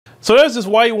So there's this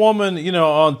white woman,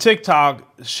 on TikTok.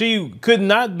 She could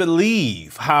not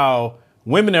believe how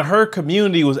women in her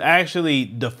community was actually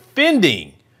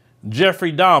defending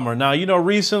Jeffrey Dahmer. Now,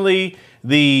 recently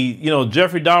the,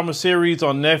 Jeffrey Dahmer series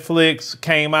on Netflix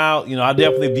came out. I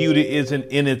definitely viewed it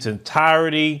in its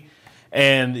entirety.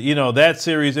 And, that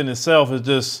series in itself is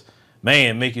just,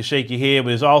 man, make you shake your head.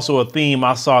 But it's also a theme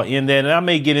I saw in that. And I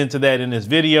may get into that in this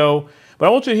video. But I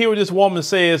want you to hear what this woman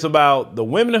says about the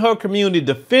women in her community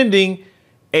defending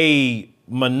a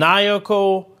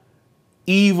maniacal,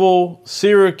 evil,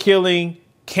 serial killing,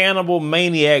 cannibal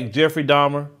maniac, Jeffrey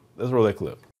Dahmer. Let's roll that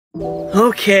clip.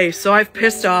 Okay, so I've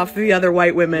pissed off the other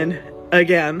white women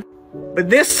again.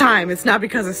 But this time, it's not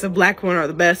because I said black women are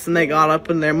the best and they got up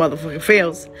in their motherfucking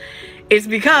fields. It's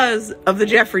because of the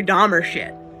Jeffrey Dahmer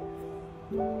shit.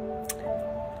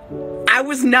 I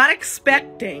was not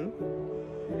expecting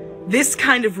this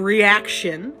kind of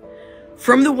reaction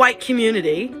from the white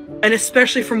community, and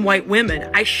especially from white women.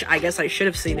 I guess I should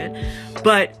have seen it,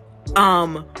 but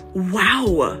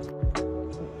wow,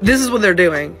 this is what they're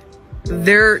doing.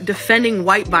 They're defending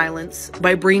white violence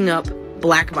by bringing up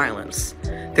black violence.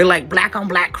 They're like black on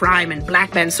black crime and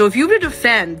black men. So if you would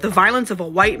defend the violence of a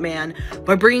white man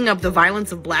by bringing up the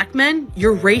violence of black men,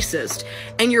 you're racist,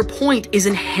 and your point is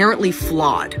inherently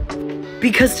flawed.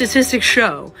 Because statistics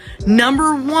show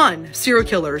 #1 serial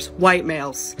killers, white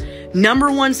males.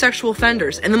 #1 sexual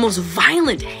offenders, and the most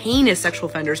violent, heinous sexual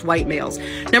offenders, white males.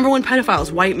 #1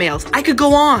 pedophiles, white males. I could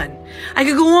go on. I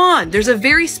could go on. There's a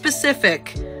very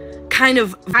specific kind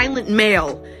of violent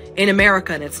male in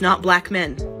America, and it's not black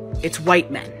men. It's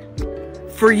white men.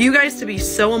 For you guys to be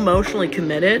so emotionally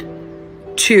committed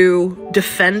to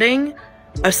defending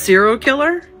a serial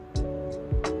killer,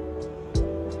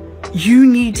 you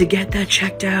need to get that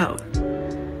checked out.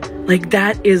 Like,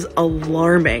 that is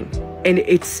alarming. And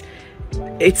it's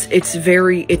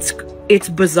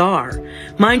bizarre.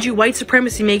 Mind you, white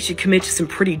supremacy makes you commit to some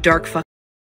pretty dark fuck,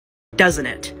 doesn't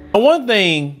it? One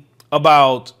thing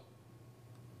about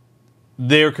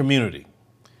their community,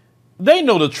 they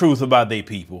know the truth about their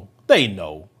people. They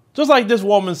know. Just like this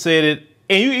woman said it.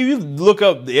 And you look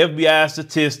up the FBI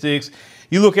statistics,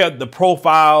 you look at the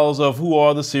profiles of who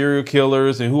are the serial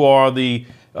killers and who are the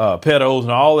pedos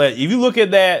and all that. If you look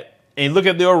at that and look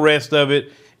at the rest of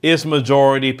it, it's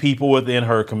majority people within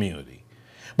her community.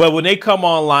 But when they come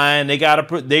online,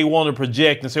 they want to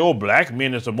project and say, oh, black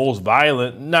men is the most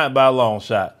violent. Not by a long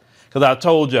shot. Because I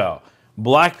told y'all,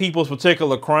 black people's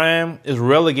particular crime is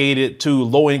relegated to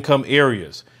low-income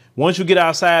areas. Once you get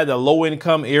outside the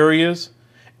low-income areas,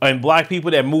 and black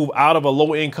people that move out of a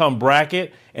low-income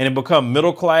bracket and become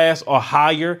middle class or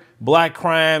higher, black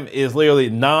crime is literally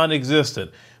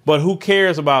non-existent. But who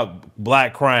cares about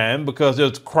black crime? Because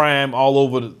there's crime all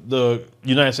over the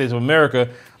United States of America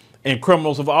and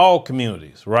criminals of all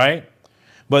communities, right?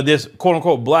 But this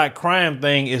quote-unquote black crime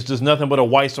thing is just nothing but a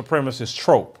white supremacist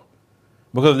trope.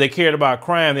 Because if they cared about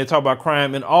crime, they talk about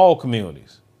crime in all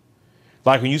communities.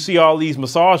 Like when you see all these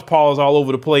massage parlors all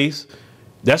over the place,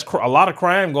 that's a lot of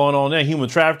crime going on there. Human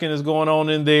trafficking is going on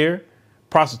in there.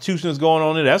 Prostitution is going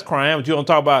on there. That's crime. But you don't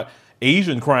talk about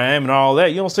Asian crime and all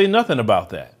that. You don't say nothing about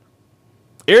that.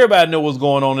 Everybody knows what's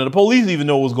going on there. The police even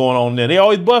know what's going on there. They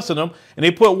always busting them, and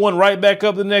they put one right back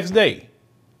up the next day.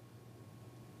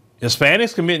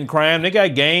 Hispanics committing crime. They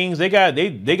got gangs. They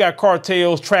got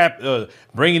cartels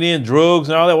bringing in drugs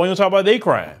and all that. Why don't you talk about their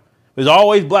crime? There's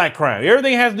always black crime.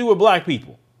 Everything has to do with black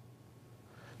people.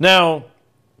 Now,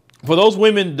 for those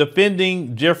women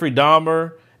defending Jeffrey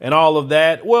Dahmer and all of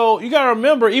that, well, you got to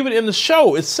remember, even in the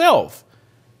show itself,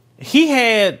 he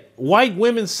had white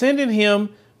women sending him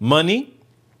money.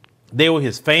 They were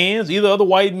his fans. Either other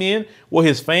white men were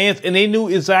his fans, and they knew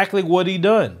exactly what he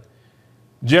done.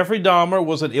 Jeffrey Dahmer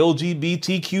was an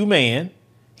LGBTQ man.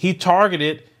 He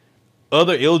targeted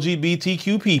other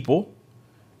LGBTQ people,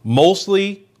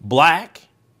 mostly black.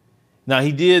 Now,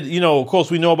 he did, of course,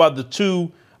 we know about the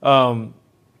two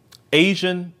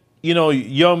Asian,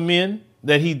 young men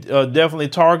that he definitely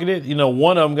targeted.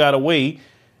 One of them got away,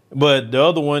 but the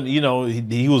other one, he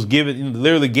was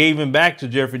literally gave him back to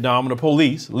Jeffrey Dahmer, the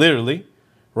police, literally,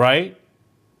 right?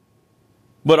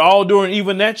 But all during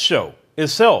even that show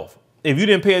itself, if you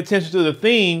didn't pay attention to the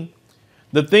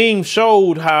theme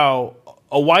showed how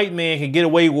a white man can get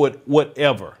away with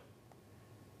whatever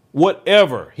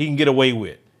he can get away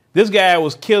with. This guy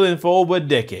was killing for over a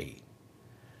decade.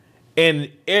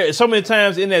 And so many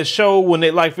times in that show, when they,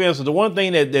 like, for instance, the one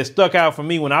thing that stuck out for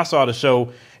me when I saw the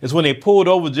show is when they pulled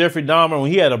over Jeffrey Dahmer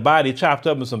when he had a body chopped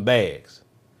up in some bags.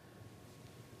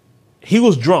 He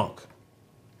was drunk.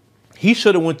 He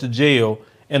should have went to jail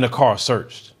and the car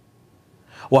searched.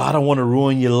 well, I don't want to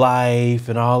ruin your life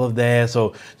and all of that.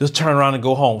 So just turn around and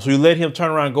go home. So you let him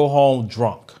turn around and go home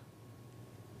drunk.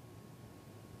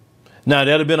 Now,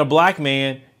 that'd have been a black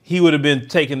man. He would have been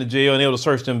taken to jail and they would have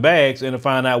searched them bags and to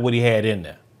find out what he had in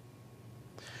there.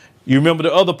 You remember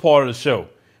the other part of the show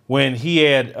when he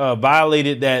had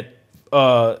violated that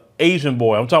Asian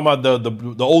boy. I'm talking about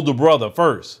the older brother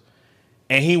first.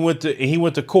 And he went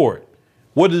to court.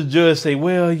 What did the judge say?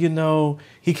 Well, you know,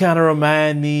 he kind of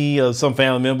remind me of some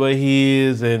family member of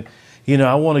his, and you know,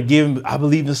 I want to give him, I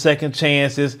believe in second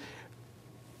chances.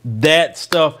 That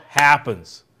stuff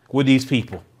happens with these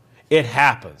people. It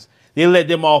happens. They let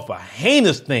them off for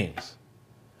heinous things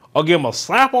or give them a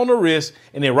slap on the wrist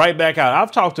and they're right back out.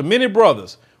 I've talked to many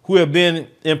brothers who have been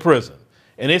in prison,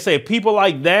 and they say people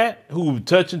like that who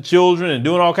touching children and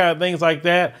doing all kinds of things like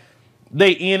that,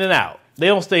 they in and out. They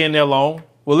don't stay in there long.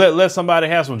 Well, let somebody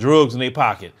have some drugs in their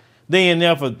pocket. They in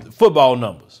there for football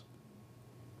numbers.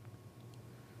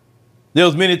 There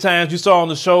was many times you saw on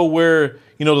the show where,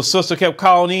 you know, the sister kept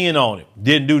calling in on him,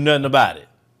 didn't do nothing about it.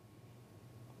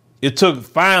 It took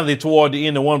finally toward the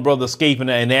end of one brother escaping,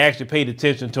 and they actually paid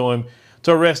attention to him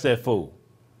to arrest that fool.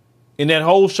 In that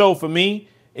whole show, for me,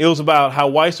 it was about how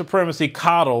white supremacy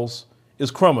coddles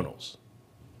its criminals.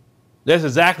 That's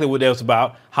exactly what that was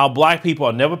about, how black people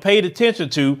are never paid attention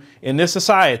to in this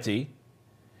society,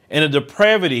 and the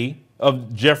depravity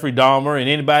of Jeffrey Dahmer and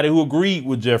anybody who agreed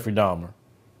with Jeffrey Dahmer.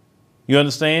 You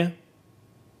understand?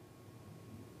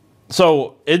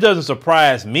 So it doesn't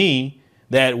surprise me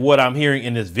that what I'm hearing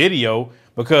in this video,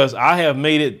 because I have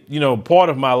made it, you know, part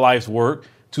of my life's work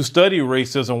to study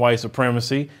racism, white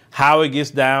supremacy, how it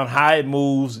gets down, how it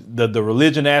moves, the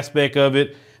religion aspect of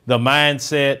it, the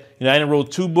mindset. You know, I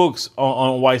wrote 2 books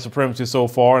on white supremacy so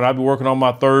far, and I'll be working on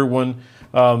my 3rd one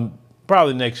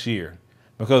probably next year,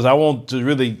 because I want to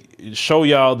really show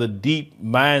y'all the deep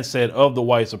mindset of the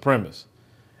white supremacist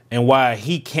and why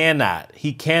he cannot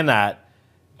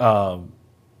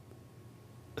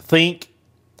think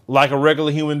like a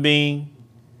regular human being,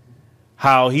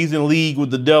 how he's in league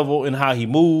with the devil and how he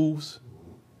moves.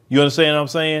 You understand what I'm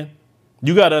saying?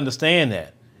 You got to understand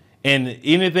that. And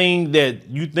anything that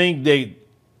you think that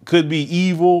could be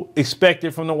evil, expect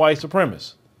it from the white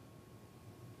supremacists.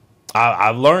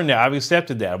 I've learned that. I've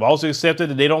accepted that. I've also accepted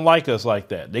that they don't like us like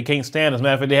that. They can't stand us. As a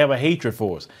matter of fact, they have a hatred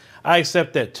for us. I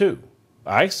accept that too.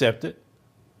 I accept it.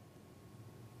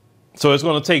 So it's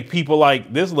going to take people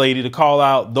like this lady to call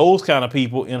out those kind of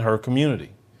people in her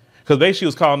community. Because basically she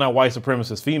was calling out white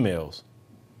supremacist females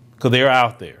because they're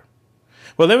out there.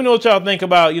 Well, let me know what y'all think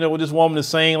about, you know, what this woman is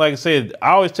saying. Like I said,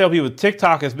 I always tell people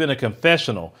TikTok has been a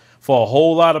confessional for a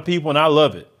whole lot of people, and I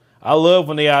love it. I love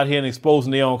when they're out here and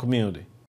exposing their own community.